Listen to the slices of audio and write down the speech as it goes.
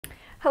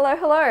Hello,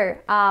 hello.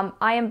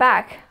 I am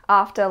back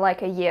after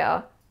like a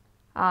year.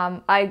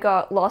 I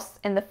got lost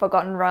in the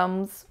Forgotten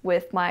Realms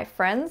with my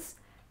friends,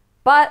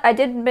 but I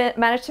did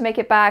manage to make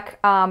it back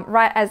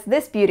right as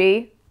this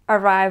beauty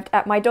arrived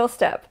at my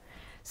doorstep.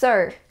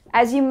 So,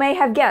 as you may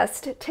have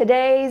guessed,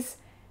 today's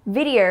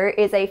video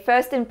is a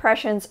first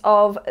impressions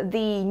of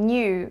the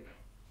new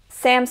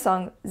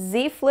Samsung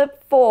Z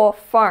Flip 4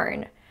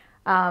 phone.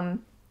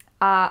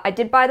 I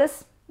did buy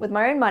this with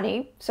my own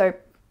money, so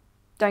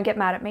don't get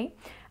mad at me.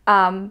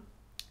 I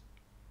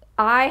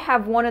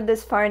have wanted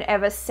this phone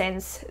ever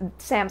since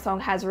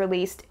Samsung has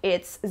released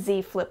its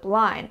Z Flip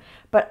line,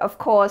 but of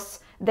course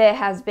there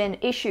has been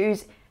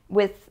issues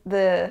with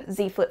the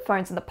Z Flip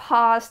phones in the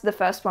past. The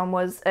first one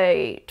was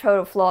a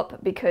total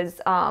flop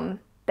because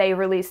they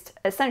released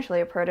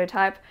essentially a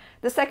prototype.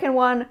 The second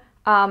one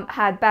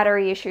had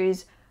battery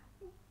issues,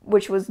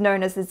 which was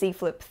known as the Z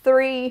Flip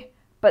 3,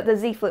 but the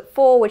Z Flip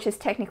 4, which is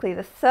technically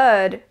the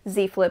third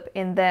Z Flip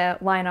in their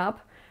lineup,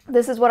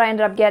 this is what I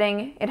ended up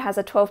getting. It has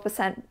a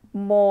 12%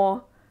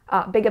 more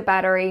bigger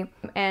battery,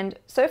 and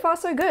so far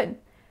so good.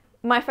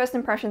 My first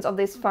impressions of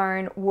this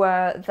phone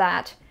were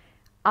that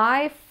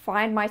I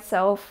find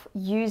myself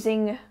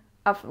using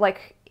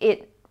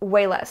it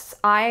way less.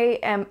 I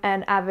am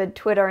an avid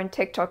Twitter and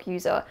TikTok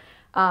user,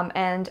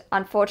 and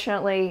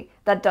unfortunately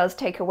that does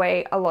take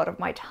away a lot of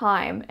my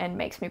time and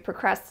makes me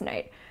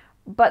procrastinate.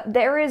 But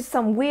there is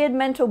some weird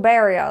mental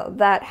barrier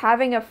that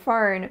having a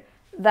phone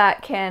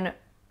that can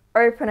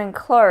open and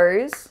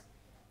close,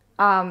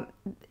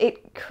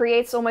 it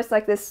creates almost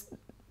like this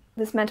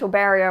mental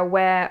barrier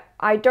where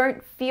I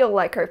don't feel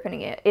like opening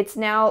it. It's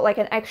now like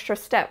an extra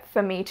step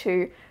for me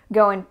to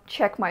go and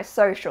check my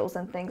socials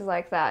and things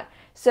like that.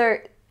 So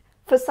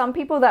for some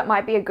people that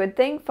might be a good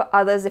thing. For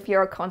others, if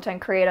you're a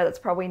content creator, that's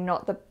probably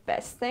not the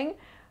best thing.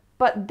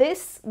 But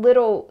this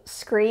little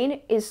screen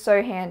is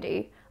so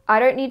handy. I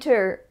don't need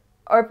to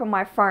open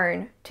my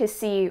phone to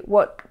see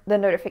what the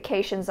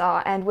notifications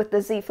are, and with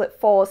the Z Flip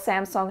 4,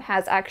 Samsung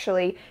has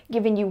actually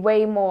given you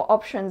way more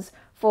options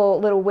for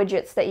little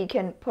widgets that you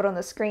can put on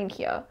the screen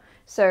here.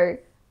 So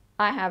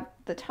I have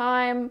the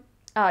time,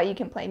 you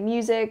can play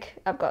music,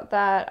 I've got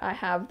that, I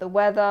have the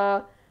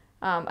weather,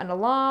 an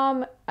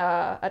alarm,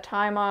 a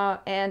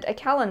timer, and a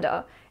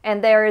calendar.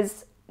 And there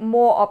is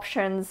more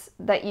options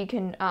that you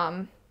can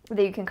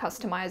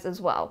customize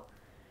as well.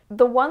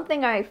 The one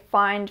thing I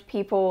find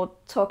people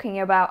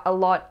talking about a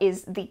lot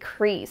is the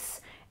crease,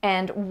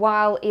 and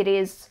while it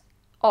is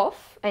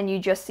off and you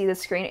just see the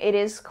screen, it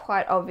is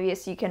quite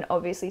obvious. You can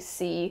obviously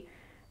see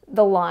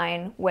the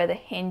line where the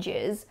hinge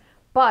is,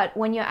 but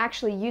when you're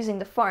actually using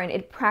the phone,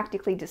 it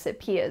practically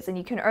disappears and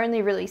you can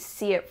only really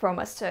see it from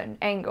a certain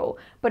angle.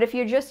 But if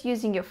you're just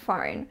using your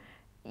phone,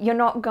 you're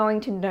not going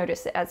to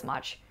notice it as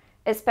much,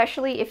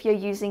 especially if you're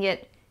using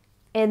it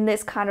in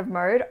this kind of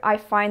mode. I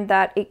find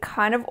that it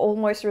kind of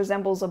almost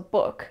resembles a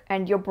book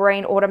and your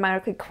brain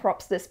automatically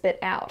crops this bit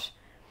out.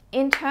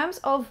 In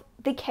terms of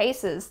the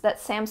cases that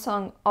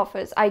Samsung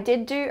offers, I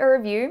did do a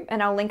review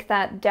and I'll link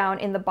that down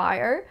in the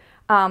bio.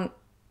 I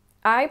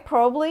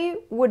probably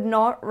would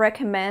not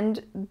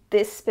recommend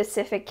this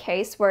specific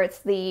case where it's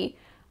the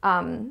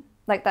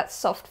like that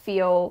soft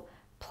feel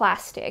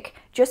plastic,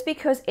 just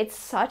because it's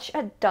such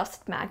a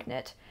dust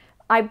magnet.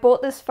 I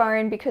bought this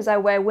phone because I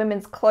wear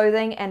women's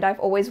clothing and I've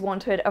always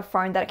wanted a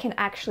phone that can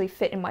actually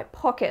fit in my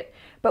pocket.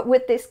 But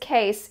with this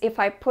case, if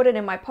I put it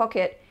in my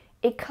pocket,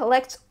 it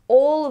collects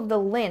all of the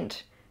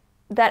lint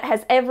that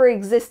has ever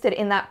existed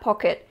in that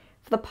pocket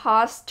for the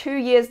past 2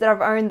 years that I've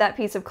owned that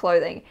piece of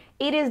clothing.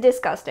 It is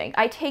disgusting.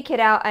 I take it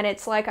out and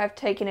it's like I've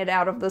taken it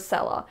out of the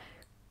cellar.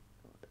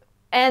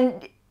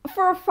 And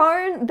for a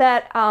phone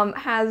that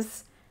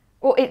has,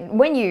 well,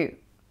 when you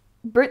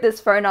boot this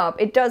phone up,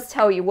 it does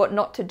tell you what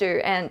not to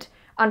do, and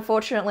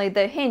unfortunately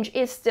the hinge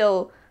is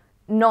still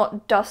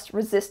not dust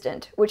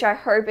resistant, which I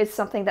hope is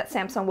something that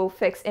Samsung will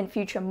fix in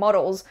future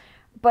models.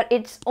 But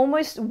it's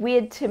almost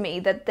weird to me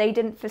that they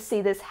didn't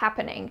foresee this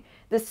happening.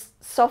 This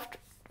soft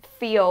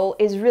feel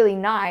is really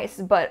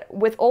nice, but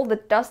with all the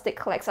dust it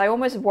collects, I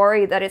almost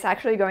worry that it's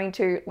actually going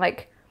to,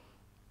 like,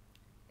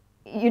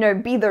 you know,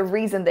 be the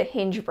reason the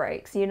hinge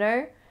breaks, you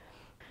know?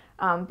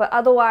 But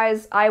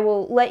otherwise, I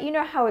will let you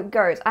know how it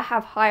goes. I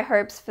have high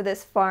hopes for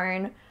this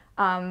phone,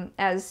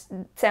 as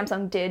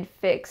Samsung did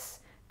fix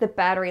the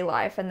battery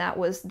life, and that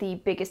was the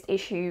biggest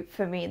issue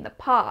for me in the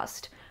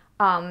past.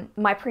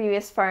 My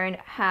previous phone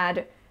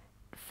had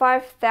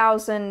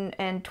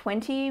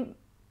 5,020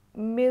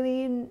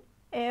 million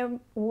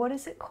what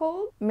is it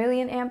called?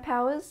 Million amp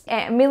hours?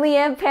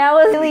 Milliamp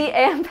hours?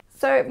 Milliamp.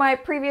 So my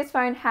previous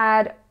phone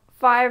had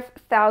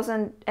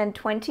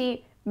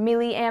 5,020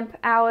 milliamp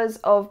hours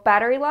of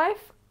battery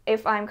life,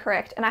 if I'm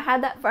correct. And I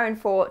had that phone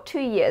for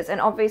 2 years,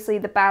 and obviously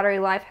the battery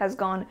life has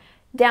gone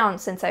down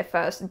since I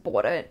first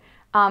bought it.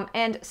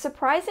 And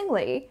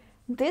surprisingly,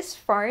 this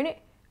phone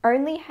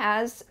only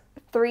has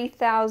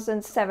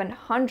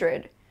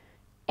 3,700,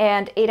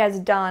 and it has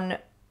done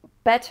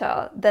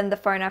better than the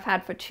phone I've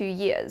had for 2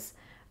 years.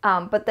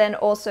 But then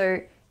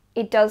also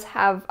it does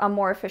have a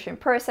more efficient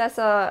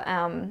processor,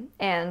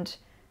 and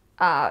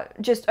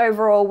just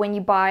overall, when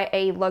you buy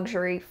a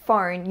luxury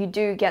phone, you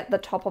do get the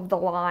top of the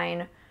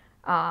line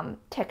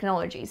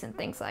technologies and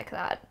things like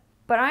that.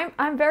 But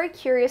I'm very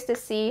curious to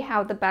see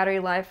how the battery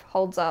life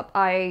holds up.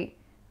 I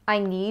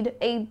need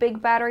a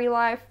big battery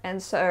life,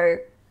 and so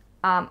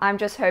I'm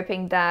just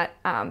hoping that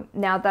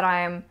now that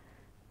I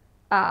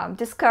am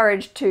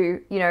discouraged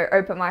to, you know,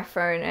 open my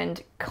phone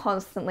and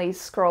constantly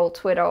scroll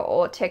Twitter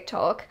or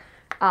TikTok,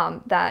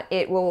 that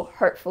it will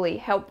hopefully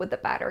help with the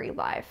battery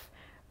life.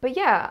 But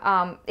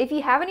yeah, if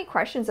you have any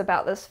questions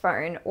about this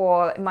phone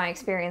or my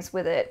experience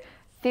with it,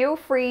 feel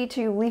free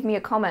to leave me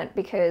a comment,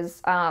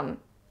 because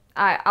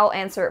I'll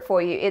answer it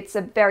for you. It's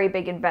a very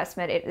big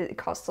investment. It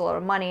costs a lot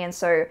of money, and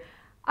so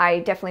I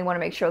definitely want to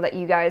make sure that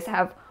you guys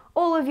have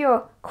all of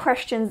your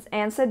questions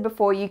answered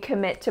before you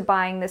commit to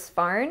buying this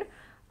phone.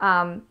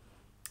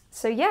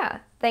 So yeah,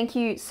 thank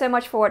you so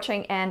much for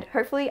watching, and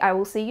hopefully I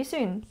will see you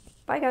soon.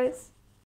 Bye guys.